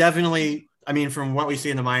 definitely. I mean, from what we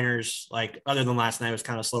see in the minors, like, other than last night, it was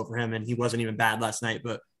kind of slow for him, and he wasn't even bad last night,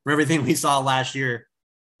 but from everything we saw last year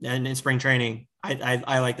and in spring training,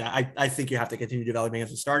 I like that. I think you have to continue developing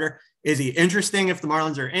as a starter. Is he interesting if the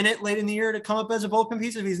Marlins are in it late in the year to come up as a bullpen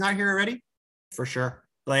piece if he's not here already? For sure.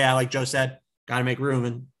 But yeah, like Joe said, got to make room,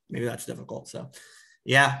 and maybe that's difficult. So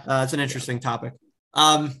yeah, it's an interesting topic.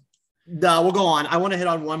 We'll go on. I want to hit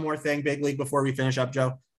on one more thing, big league, before we finish up,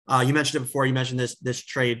 Joe. You mentioned it before. You mentioned this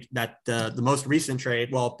trade, that the most recent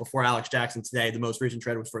trade, well, before Alex Jackson today, the most recent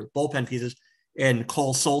trade was for the bullpen pieces in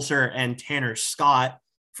Cole Sulser and Tanner Scott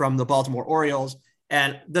from the Baltimore Orioles.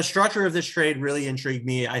 And the structure of this trade really intrigued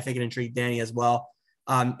me. I think it intrigued Danny as well.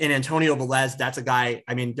 And Antonio Velez, that's a guy,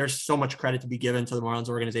 I mean, there's so much credit to be given to the Marlins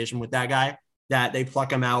organization with that guy, that they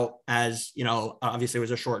pluck him out as, obviously it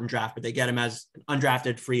was a shortened draft, but they get him as an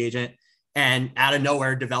undrafted free agent, and out of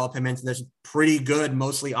nowhere develop him into this pretty good,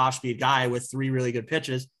 mostly off-speed guy with 3 really good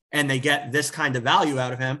pitches. And they get this kind of value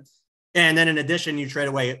out of him. And then in addition, you trade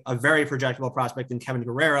away a very projectable prospect in Kevin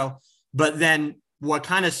Guerrero. But then what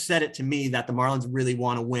kind of said it to me that the Marlins really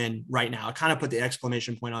want to win right now, it kind of put the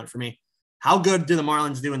exclamation point on it for me. How good do the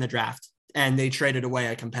Marlins do in the draft? And they traded away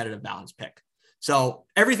a competitive balance pick. So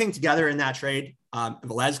everything together in that trade,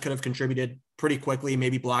 Velez could have contributed pretty quickly,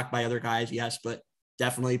 maybe blocked by other guys, yes, but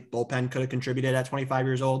definitely bullpen could have contributed at 25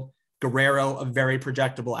 years old. Guerrero, a very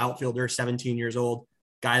projectable outfielder, 17 years old,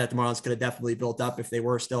 guy that the Marlins could have definitely built up if they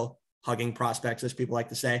were still hugging prospects, as people like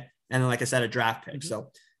to say. And then, like I said, a draft pick. So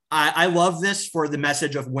I love this for the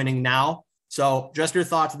message of winning now. So just your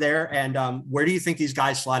thoughts there. And where do you think these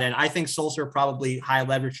guys slot in? I think Sulser probably high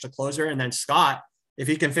leverage to closer. And then Scott, if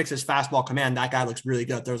he can fix his fastball command, that guy looks really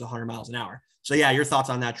good. Throws 100 miles an hour. So yeah, your thoughts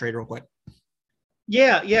on that trade real quick.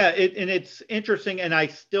 Yeah. And it's interesting. And I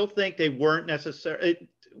still think they weren't necessarily,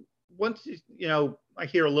 once, I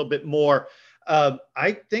hear a little bit more.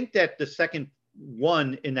 I think that the second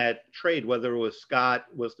one in that trade, whether it was Scott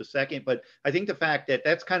was the second, but I think the fact that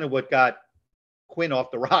that's kind of what got Quinn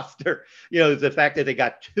off the roster. The fact that they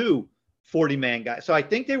got two 40-man guys. So I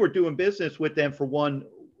think they were doing business with them for one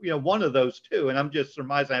of those two. And I'm just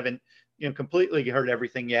surmising. I haven't, completely heard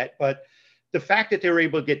everything yet. But the fact that they were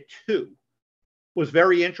able to get two was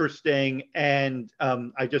very interesting. And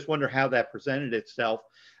I just wonder how that presented itself.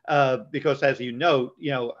 Because as you know,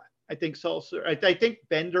 I think Sulser, I think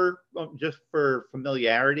Bender, just for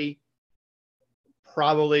familiarity,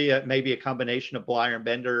 probably maybe a combination of Blyer and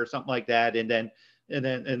Bender or something like that. And then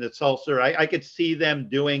the Sulser, I could see them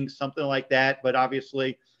doing something like that, but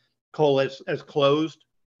obviously Cole has closed,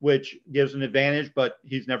 which gives an advantage, but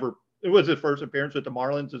it was his first appearance with the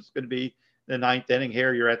Marlins. It's going to be the ninth inning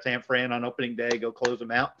here. You're at San Fran on opening day, go close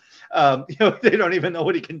them out. They don't even know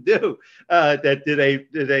what he can do.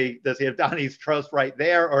 Does he have Donnie's trust right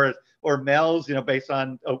there or Mel's, based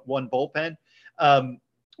on one bullpen?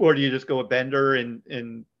 Or do you just go with Bender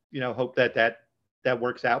and hope that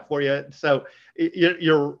works out for you? So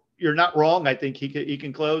you're not wrong. I think he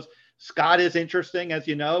can close. Scott is interesting, as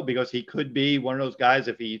you know, because he could be one of those guys.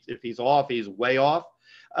 If he's off, he's way off.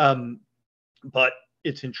 But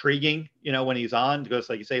it's intriguing, when he's on, because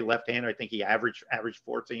like you say, left-hander, I think he averaged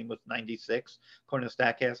 14 with 96 according to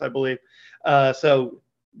StatCast, I believe. So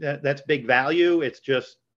that's big value. It's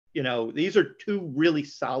just, these are two really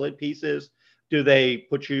solid pieces. Do they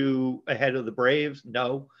put you ahead of the Braves?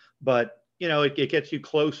 No, but it gets you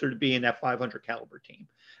closer to being that 500 caliber team.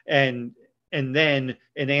 And then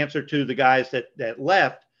in answer to the guys that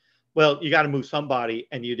left, well, you got to move somebody,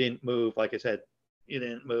 and you didn't move, like I said, you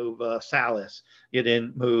didn't move Salas, you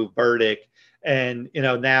didn't move Burdick, and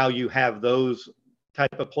now you have those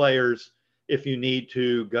type of players if you need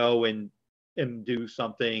to go and do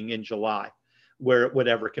something in July, where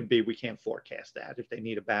whatever it can be. We can't forecast that if they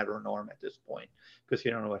need a batter or an arm at this point, because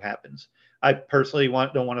you don't know what happens. I personally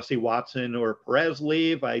don't want to see Watson or Perez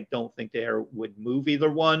leave. I don't think they would move either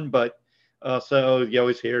one, but so you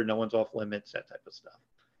always hear no one's off limits, that type of stuff.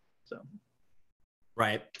 So,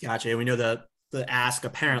 right, gotcha. And we know the ask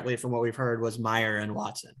apparently from what we've heard was Meyer and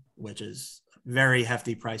Watson, which is very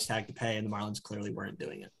hefty price tag to pay, and the Marlins clearly weren't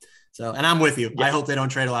doing it. So, and I'm with you. Yeah. I hope they don't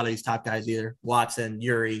trade a lot of these top guys either. Watson,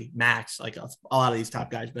 Yuri, Max, like a lot of these top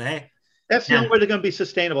guys. But hey, that's the only way they're going to be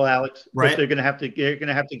sustainable, Alex. Right? They're going to have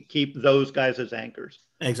to keep those guys as anchors.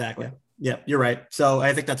 Exactly. Yeah, you're right. So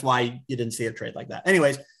I think that's why you didn't see a trade like that.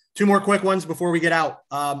 Anyways, two more quick ones before we get out.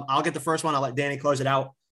 I'll get the first one. I'll let Danny close it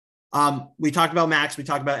out. We talked about Max. We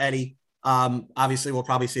talked about Eddie. Obviously, we'll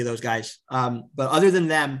probably see those guys. But other than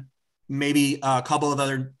them, maybe a couple of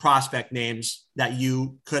other prospect names that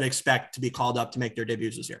you could expect to be called up to make their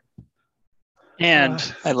debuts this year.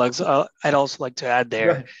 And I'd also like to add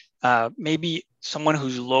there, maybe someone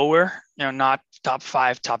who's lower, not top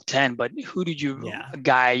 5, top 10, but a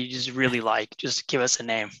guy you just really like, just give us a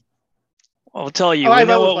name. I'll tell you, we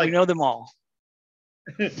know them all.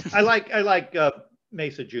 I like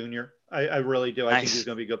Mesa Jr. I really do. I think he's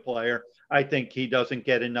going to be a good player. I think he doesn't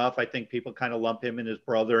get enough. I think people kind of lump him and his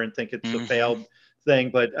brother and think it's a failed thing.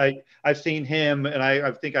 But I've seen him, and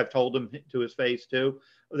I think I've told him to his face too,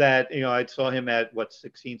 that, I saw him at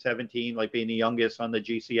 16, 17, like being the youngest on the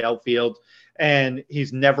GCL field, and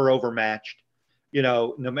he's never overmatched.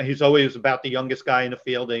 He's always about the youngest guy in the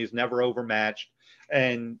field, and he's never overmatched.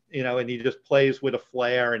 And, and he just plays with a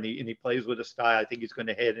flair, and he plays with a style. I think he's going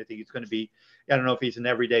to hit. I think he's going to be, I don't know if he's an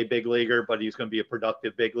everyday big leaguer, but he's going to be a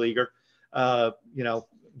productive big leaguer.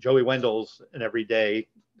 Joey Wendell's an everyday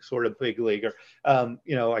sort of big leaguer.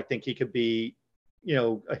 I think he could be,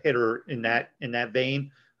 a hitter in that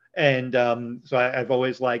vein. And so I've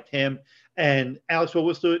always liked him. And Alex, what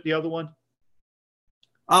was the other one?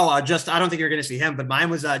 Oh, I don't think you're going to see him, but mine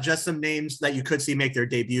was just some names that you could see make their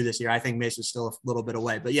debut this year. I think Mesa's still a little bit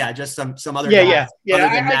away, but yeah, just some other guys other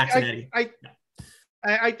than Max and Eddie.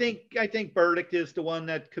 I think Burdick is the one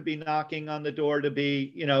that could be knocking on the door to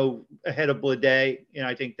be, ahead of Bleday.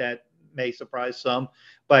 I think that may surprise some,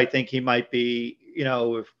 but I think he might be,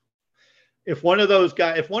 if one of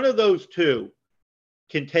those two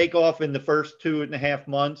can take off in the first 2.5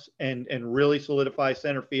 months and really solidify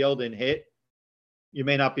center field and hit, you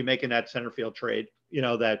may not be making that center field trade,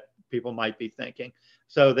 that people might be thinking.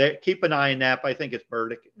 So keep an eye on that. I think it's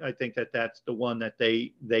Burdick. I think that's the one that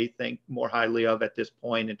they think more highly of at this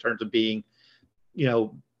point in terms of being,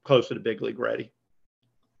 close to the big league ready.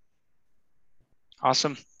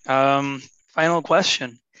 Awesome. Final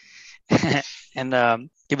question. And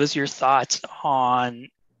give us your thoughts on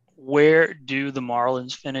where do the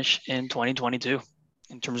Marlins finish in 2022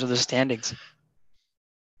 in terms of the standings?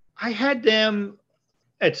 I had them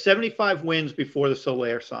at 75 wins before the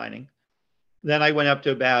Soler signing. Then I went up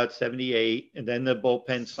to about 78, and then the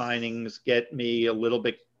bullpen signings get me a little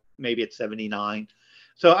bit, maybe at 79.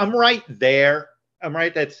 So I'm right there. I'm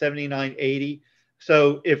right at 79, 80.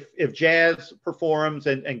 So if Jazz performs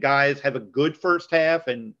and guys have a good first half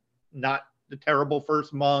and not the terrible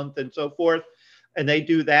first month and so forth, and they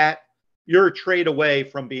do that, you're a trade away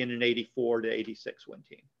from being an 84 to 86 win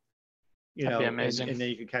team. You That'd know, be amazing. and then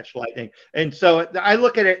you can catch lightning. And so I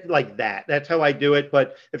look at it like that. That's how I do it.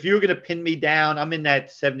 But if you were going to pin me down, I'm in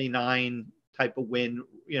that 79 type of win,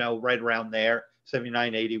 you know, right around there.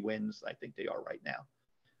 79, 80 wins, I think they are right now.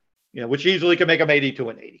 You know, which easily can make them 82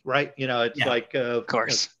 and 80, right? You know, it's like, of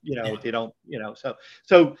course, you know, if you don't, you know,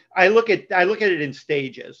 so I look at it in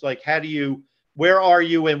stages. Like, where are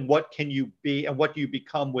you and what can you be and what do you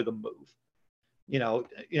become with a move? You know,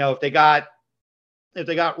 if they got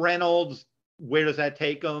Reynolds, where does that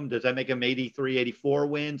take them? Does that make them 83, 84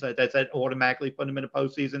 wins? Does that automatically put them in a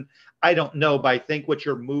postseason? I don't know, but I think what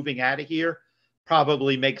you're moving out of here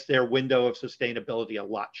probably makes their window of sustainability a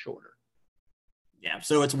lot shorter. Yeah,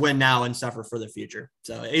 so it's win now and suffer for the future.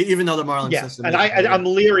 So even though the Marlins system, and I'm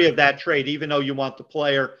leery of that trade, even though you want the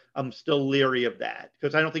player, I'm still leery of that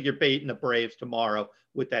because I don't think you're baiting the Braves tomorrow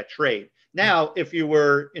with that trade. Now, if you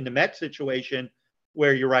were in the Mets situation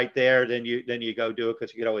where you're right there, then you go do it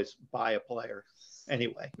because you could always buy a player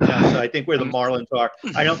anyway. You know? So I think where the Marlins are,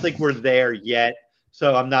 I don't think we're there yet.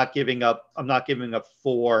 So I'm not giving up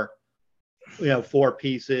 4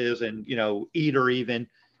 pieces and, you know, Eater even.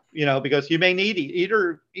 You know, because you may need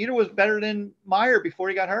Eater. Eater was better than Meyer before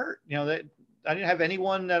he got hurt. You know, that I didn't have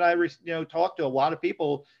anyone that I talked to. A lot of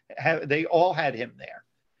people they all had him there,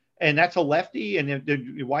 and that's a lefty. And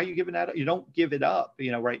why are you giving that up? You don't give it up.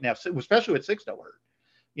 You know, right now, especially with Sixto hurt.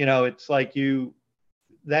 You know, it's like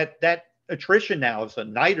that attrition now is a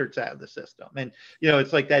Neidert's out of the system, and you know,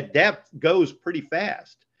 it's like that depth goes pretty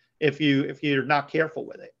fast if you're not careful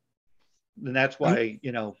with it. And that's why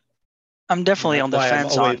I'm definitely on the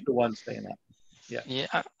fence. I'm always the one saying that. Yeah,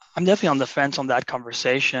 I'm definitely on the fence on that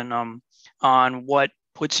conversation. On what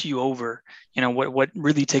puts you over, you know, what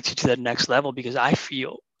really takes you to that next level. Because I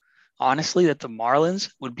feel honestly that the Marlins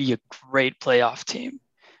would be a great playoff team.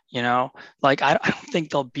 You know, like I don't think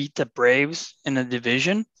they'll beat the Braves in the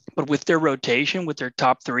division, but with their rotation, with their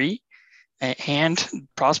top 3 and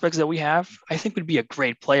prospects that we have, I think would be a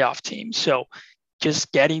great playoff team. So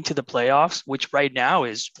just getting to the playoffs, which right now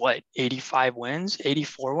is 85 wins,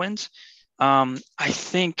 84 wins. I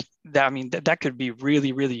think that could be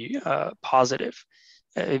really, really positive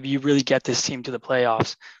if you really get this team to the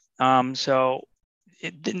playoffs.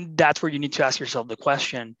 That's where you need to ask yourself the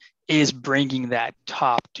question: is bringing that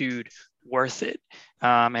top dude worth it?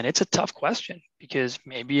 And it's a tough question because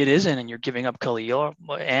maybe it isn't, and you're giving up Khalil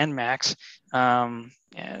and Max.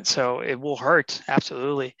 And so it will hurt,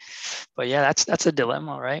 absolutely. But yeah, that's a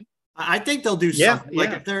dilemma, right? I think they'll do something.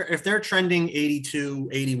 Like if they're trending 82,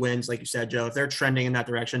 80 wins, like you said, Joe, if they're trending in that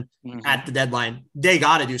direction at the deadline, they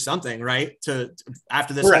got to do something, right? To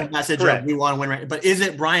after this whole message of we want to win, right? But is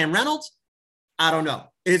it Brian Reynolds? I don't know.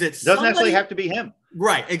 Is it doesn't necessarily have to be him?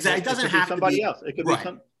 Right, exactly. It doesn't have to be somebody else. It could be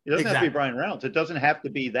some. It doesn't have to be Brian Reynolds. It doesn't have to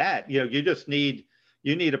be that. You know, you just need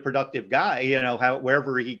a productive guy. You know,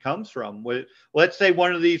 wherever he comes from. Let's say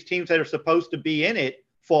one of these teams that are supposed to be in it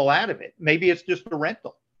fall out of it. Maybe it's just a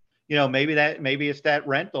rental. You know, maybe it's that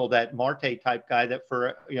rental, that Marte type guy that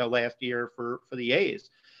for last year for the A's.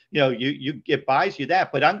 You know, it buys you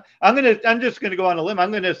that. But I'm just gonna go on a limb.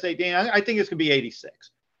 I'm gonna say, Dan, I think it's gonna be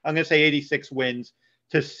 86. I'm gonna say 86 wins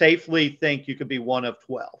to safely think you could be one of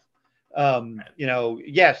 12. You know,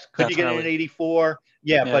 yes, could you get an 84?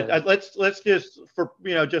 Yeah, but let's just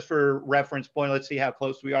for reference point, let's see how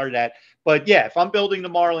close we are to that. But yeah, if I'm building the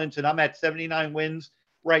Marlins and I'm at 79 wins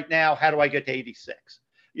right now, how do I get to 86?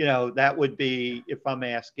 You know, that would be if I'm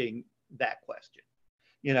asking that question.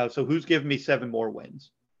 You know, so who's giving me 7 more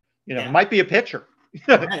wins? You know, it might be a pitcher.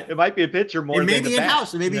 It might be a pitcher more. It may be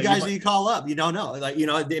in-house. It may be guys that you call up. You don't know. Like,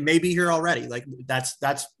 it may be here already. Like that's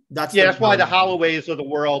why the Holloways of the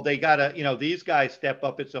world, they gotta, these guys step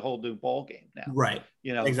up. It's a whole new ball game now. Right.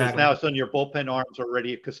 Exactly. Now it's on your bullpen arms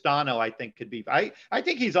already. Castano, I think, could be. I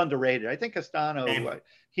think he's underrated. I think Castano.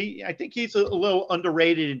 I think he's a little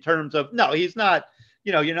underrated in terms of he's not.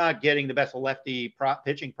 You're not getting the best lefty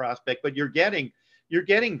pitching prospect, but you're getting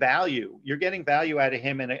value. You're getting value out of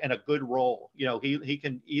him in a good role. He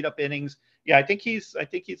can eat up innings. Yeah, I think he's a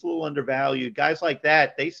little undervalued. Guys like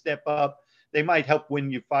that, they step up. They might help win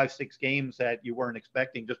you 5-6 games that you weren't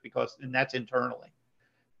expecting just because, and that's internally.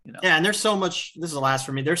 Yeah, and there's so much. This is the last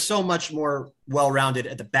for me. There's so much more well-rounded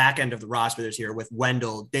at the back end of the roster this year with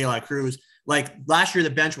Wendell, De La Cruz. Like last year, the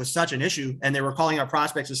bench was such an issue, and they were calling out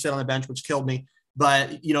prospects to sit on the bench, which killed me.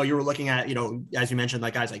 But, you were looking at, as you mentioned,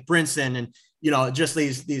 like guys like Brinson and, just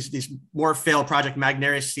these more failed project.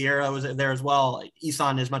 Magnarius Sierra was there as well.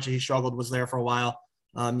 Isan, as much as he struggled, was there for a while.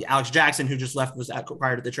 Alex Jackson, who just left, was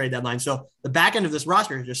prior to the trade deadline. So the back end of this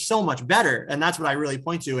roster is just so much better. And that's what I really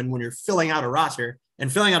point to. And when you're filling out a roster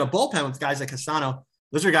and filling out a bullpen with guys like Castano,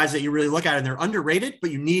 those are guys that you really look at and they're underrated,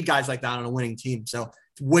 but you need guys like that on a winning team. So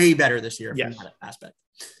it's way better this year from that aspect.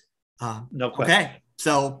 No question. Okay.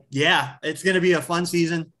 So yeah, it's going to be a fun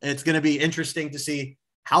season. It's going to be interesting to see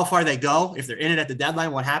how far they go. If they're in it at the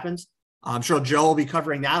deadline, what happens? I'm sure Joe will be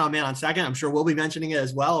covering that on Man on Second. I'm sure we'll be mentioning it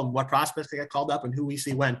as well and what prospects get called up and who we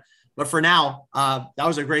see when. But for now, that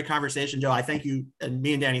was a great conversation, Joe. I thank you, and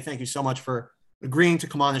me and Danny, thank you so much for agreeing to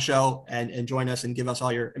come on the show and join us and give us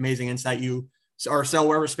all your amazing insight. You are so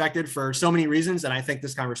well respected for so many reasons, and I think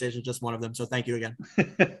this conversation is just one of them. So thank you again.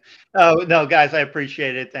 Oh, no, guys, I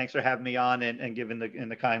appreciate it. Thanks for having me on and giving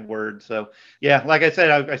the kind words. So yeah, like I said,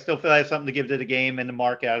 I still feel I have something to give to the game and the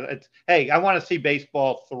market. Hey, I want to see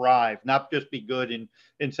baseball thrive, not just be good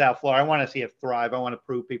in South Florida. I want to see it thrive. I want to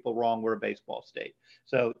prove people wrong. We're a baseball state.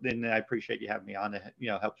 So then I appreciate you having me on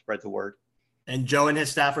to help spread the word. And Joe and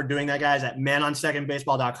his staff are doing that, guys, at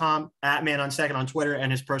manonsecondbaseball.com, at manonsecond on Twitter,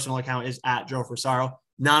 and his personal account is at Joe Frisaro.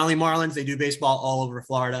 Not only Marlins, they do baseball all over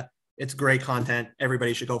Florida. It's great content.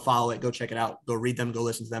 Everybody should go follow it, go check it out, go read them, go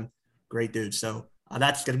listen to them. Great dudes. So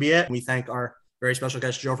that's going to be it. We thank our very special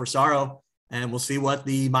guest, Joe Frisaro, and we'll see what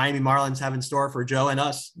the Miami Marlins have in store for Joe and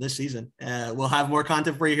us this season. We'll have more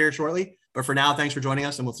content for you here shortly. But for now, thanks for joining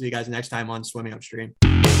us, and we'll see you guys next time on Swimming Upstream.